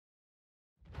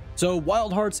So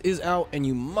Wild Hearts is out, and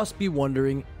you must be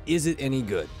wondering, is it any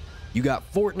good? You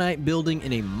got Fortnite building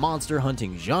in a monster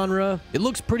hunting genre. It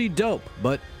looks pretty dope,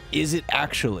 but is it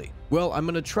actually? Well, I'm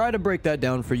gonna try to break that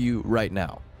down for you right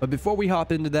now. But before we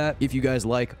hop into that, if you guys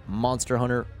like Monster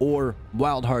Hunter or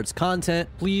Wild Hearts content,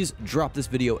 please drop this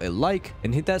video a like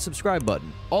and hit that subscribe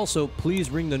button. Also,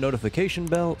 please ring the notification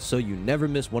bell so you never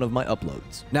miss one of my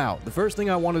uploads. Now, the first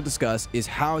thing I want to discuss is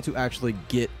how to actually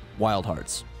get Wild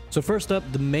Hearts. So first up,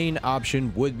 the main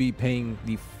option would be paying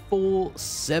the full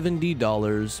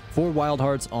 $70 for Wild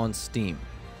Hearts on Steam.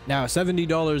 Now,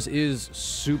 $70 is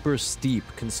super steep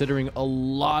considering a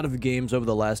lot of games over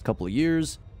the last couple of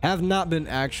years have not been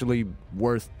actually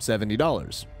worth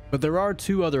 $70. But there are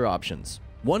two other options.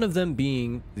 One of them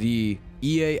being the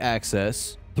EA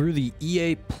Access through the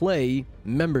EA Play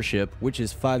membership, which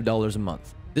is $5 a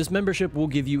month. This membership will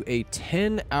give you a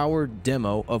 10-hour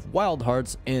demo of Wild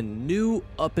Hearts and new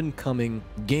up-and-coming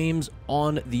games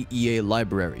on the EA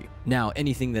library. Now,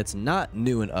 anything that's not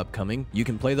new and upcoming, you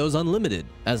can play those unlimited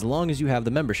as long as you have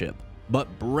the membership.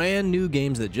 But brand new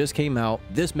games that just came out,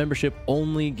 this membership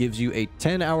only gives you a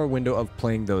 10-hour window of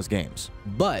playing those games.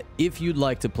 But if you'd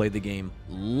like to play the game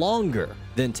longer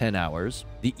than 10 hours,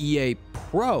 the EA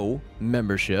Pro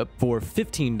membership for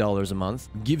 $15 a month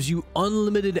gives you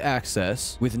unlimited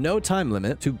access with no time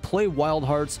limit to play Wild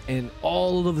Hearts and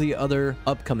all of the other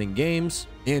upcoming games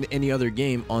and any other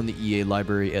game on the EA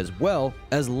library as well,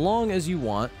 as long as you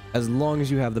want, as long as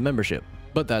you have the membership.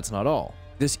 But that's not all.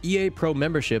 This EA Pro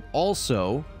membership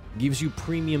also gives you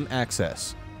premium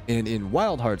access, and in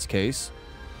Wild Hearts' case,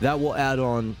 that will add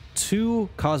on 2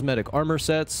 cosmetic armor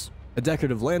sets, a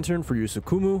decorative lantern for your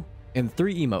Sukumu, and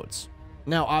 3 emotes.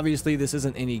 Now, obviously, this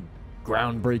isn't any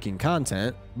groundbreaking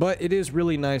content, but it is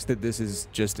really nice that this is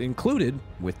just included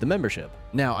with the membership.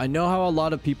 Now, I know how a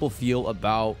lot of people feel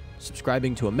about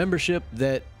subscribing to a membership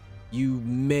that you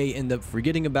may end up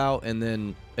forgetting about, and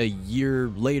then a year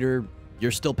later, you're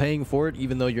still paying for it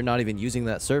even though you're not even using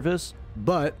that service.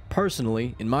 But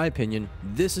personally, in my opinion,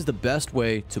 this is the best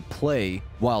way to play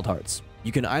Wild Hearts.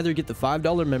 You can either get the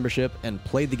 $5 membership and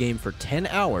play the game for 10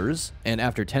 hours, and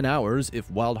after 10 hours,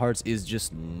 if Wild Hearts is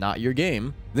just not your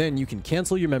game, then you can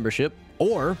cancel your membership,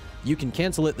 or you can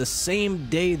cancel it the same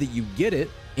day that you get it,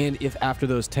 and if after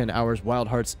those 10 hours Wild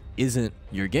Hearts isn't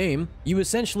your game, you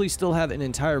essentially still have an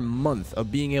entire month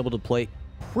of being able to play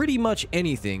pretty much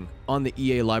anything on the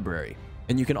EA library.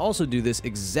 And you can also do this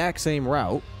exact same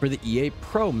route for the EA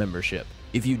Pro membership.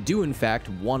 If you do in fact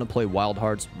want to play Wild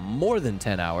Hearts more than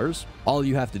 10 hours, all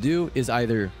you have to do is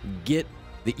either get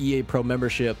the EA Pro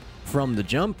membership from the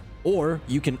jump, or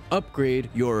you can upgrade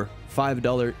your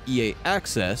 $5 EA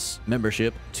Access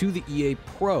membership to the EA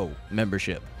Pro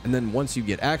membership. And then once you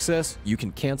get access, you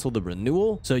can cancel the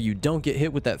renewal so you don't get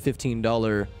hit with that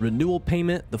 $15 renewal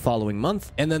payment the following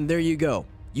month. And then there you go.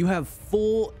 You have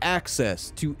full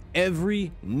access to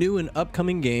every new and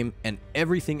upcoming game and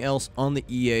everything else on the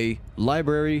EA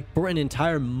library for an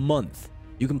entire month.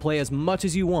 You can play as much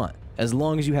as you want, as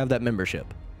long as you have that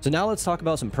membership. So now let's talk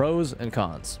about some pros and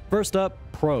cons. First up,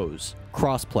 pros.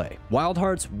 Crossplay. Wild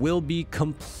Hearts will be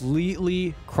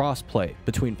completely crossplay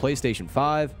between PlayStation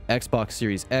 5, Xbox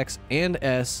Series X and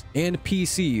S, and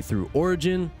PC through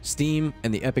Origin, Steam,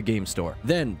 and the Epic Games Store.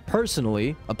 Then,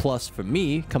 personally, a plus for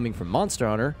me, coming from Monster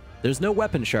Hunter, there's no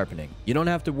weapon sharpening. You don't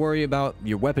have to worry about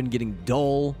your weapon getting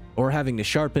dull or having to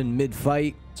sharpen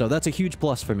mid-fight, so that's a huge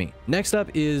plus for me. Next up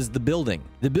is the building.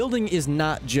 The building is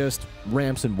not just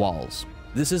ramps and walls.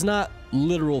 This is not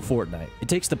literal Fortnite. It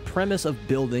takes the premise of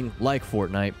building like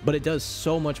Fortnite, but it does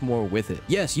so much more with it.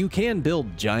 Yes, you can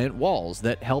build giant walls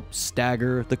that help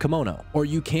stagger the kimono, or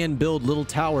you can build little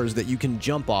towers that you can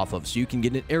jump off of so you can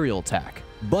get an aerial attack.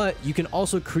 But you can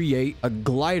also create a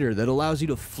glider that allows you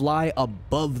to fly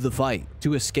above the fight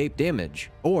to escape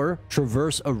damage, or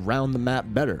traverse around the map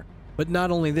better. But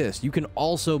not only this, you can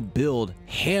also build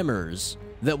hammers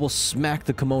that will smack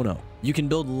the kimono. You can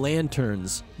build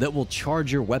lanterns that will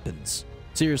charge your weapons.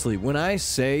 Seriously, when I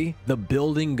say the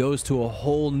building goes to a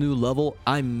whole new level,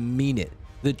 I mean it.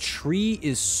 The tree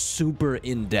is super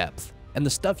in-depth, and the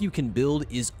stuff you can build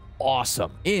is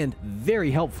awesome and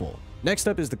very helpful. Next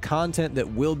up is the content that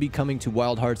will be coming to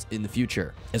Wild Hearts in the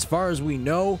future. As far as we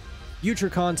know,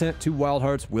 future content to Wild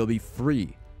Hearts will be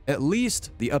free. At least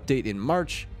the update in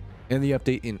March and the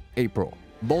update in April.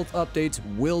 Both updates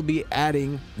will be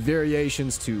adding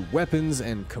variations to weapons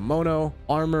and kimono,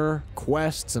 armor,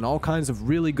 quests, and all kinds of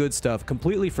really good stuff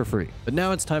completely for free. But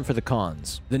now it's time for the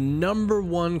cons. The number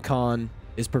one con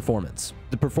is performance.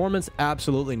 The performance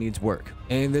absolutely needs work,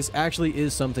 and this actually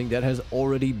is something that has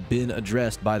already been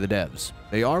addressed by the devs.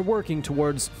 They are working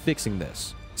towards fixing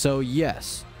this. So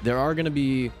yes, there are going to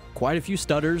be quite a few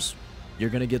stutters. You're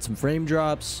going to get some frame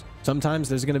drops. Sometimes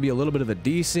there's going to be a little bit of a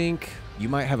desync. You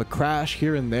might have a crash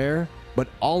here and there. But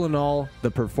all in all,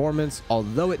 the performance,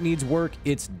 although it needs work,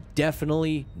 it's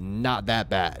definitely not that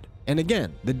bad. And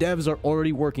again, the devs are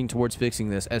already working towards fixing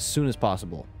this as soon as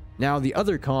possible. Now, the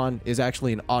other con is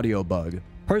actually an audio bug.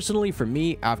 Personally, for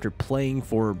me, after playing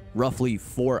for roughly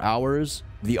 4 hours,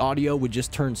 the audio would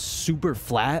just turn super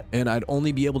flat and I'd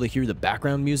only be able to hear the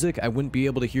background music. I wouldn't be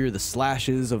able to hear the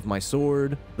slashes of my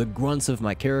sword, the grunts of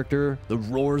my character, the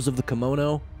roars of the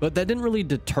kimono. But that didn't really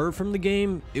deter from the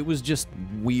game. It was just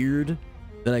weird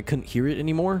that I couldn't hear it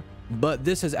anymore. But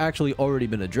this has actually already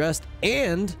been addressed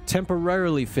and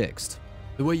temporarily fixed.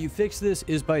 The way you fix this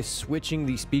is by switching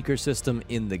the speaker system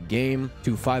in the game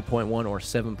to 5.1 or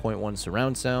 7.1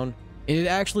 surround sound. And it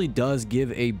actually does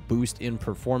give a boost in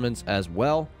performance as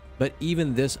well. But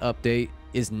even this update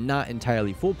is not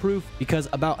entirely foolproof, because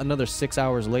about another 6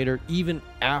 hours later, even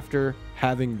after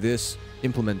having this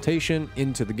implementation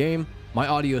into the game, my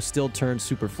audio still turned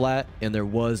super flat and there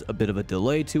was a bit of a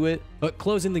delay to it. But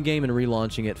closing the game and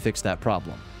relaunching it fixed that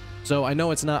problem. So I know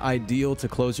it's not ideal to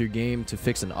close your game to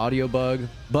fix an audio bug,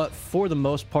 but for the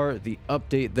most part, the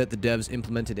update that the devs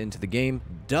implemented into the game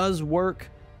does work.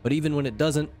 But even when it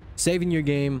doesn't, saving your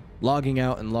game, logging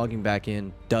out and logging back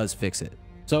in does fix it.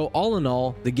 So all in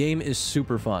all, the game is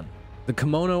super fun. The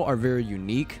kimono are very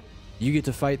unique. You get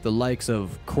to fight the likes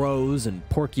of crows and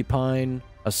porcupine,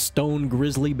 a stone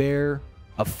grizzly bear,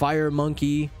 a fire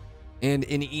monkey, and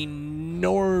an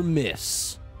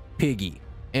enormous piggy,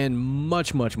 and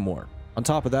much more. On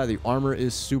top of that, the armor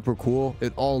is super cool.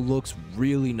 It all looks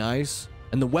really nice,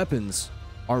 and the weapons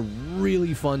are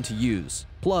really fun to use.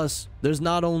 Plus, there's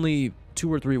not only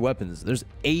 2 or 3 weapons, there's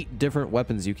 8 different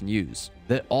weapons you can use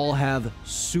that all have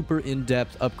super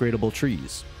in-depth upgradable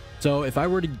trees. So if I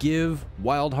were to give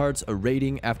Wild Hearts a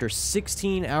rating after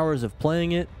 16 hours of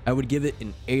playing it, I would give it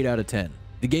an 8 out of 10.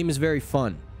 The game is very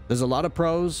fun. There's a lot of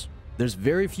pros, there's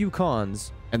very few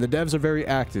cons, and the devs are very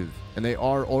active, and they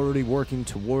are already working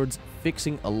towards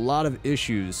fixing a lot of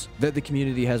issues that the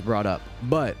community has brought up.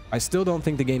 But I still don't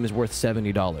think the game is worth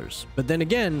 $70. But then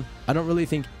again, I don't really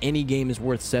think any game is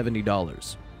worth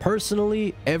 $70.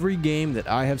 Personally, every game that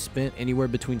I have spent anywhere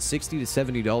between $60 to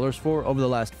 $70 for over the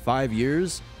last 5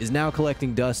 years is now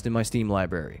collecting dust in my Steam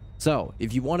library. So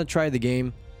if you want to try the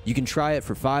game, you can try it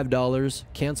for $5,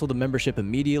 cancel the membership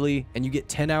immediately, and you get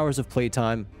 10 hours of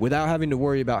playtime without having to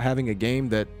worry about having a game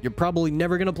that you're probably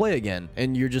never going to play again,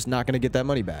 and you're just not going to get that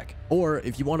money back. Or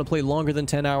if you want to play longer than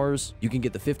 10 hours, you can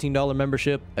get the $15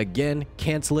 membership, again,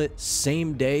 cancel it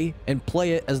same day, and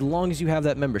play it as long as you have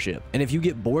that membership. And if you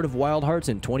get bored of Wild Hearts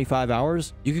in 25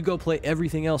 hours, you could go play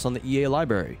everything else on the EA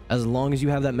library, as long as you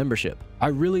have that membership. I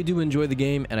really do enjoy the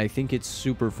game, and I think it's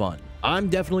super fun. I'm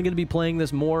definitely going to be playing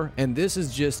this more, and this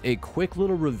is just a quick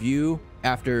little review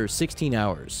after 16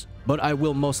 hours. But I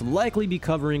will most likely be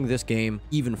covering this game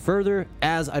even further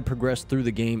as I progress through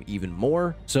the game even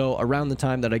more. So around the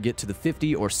time that I get to the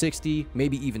 50 or 60,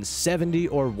 maybe even 70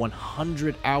 or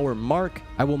 100 hour mark,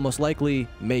 I will most likely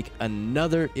make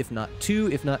another, if not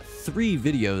 2, if not 3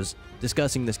 videos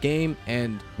discussing this game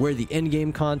and where the end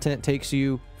game content takes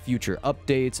you, future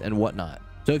updates, and whatnot.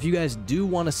 So if you guys do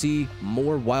want to see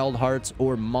more Wild Hearts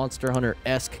or Monster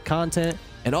Hunter-esque content,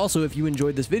 and also if you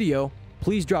enjoyed this video,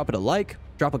 please drop it a like,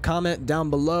 drop a comment down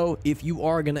below. If you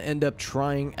are going to end up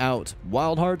trying out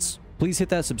Wild Hearts, please hit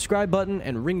that subscribe button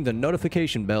and ring the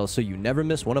notification bell so you never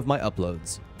miss one of my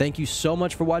uploads. Thank you so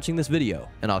much for watching this video,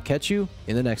 and I'll catch you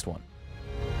in the next one.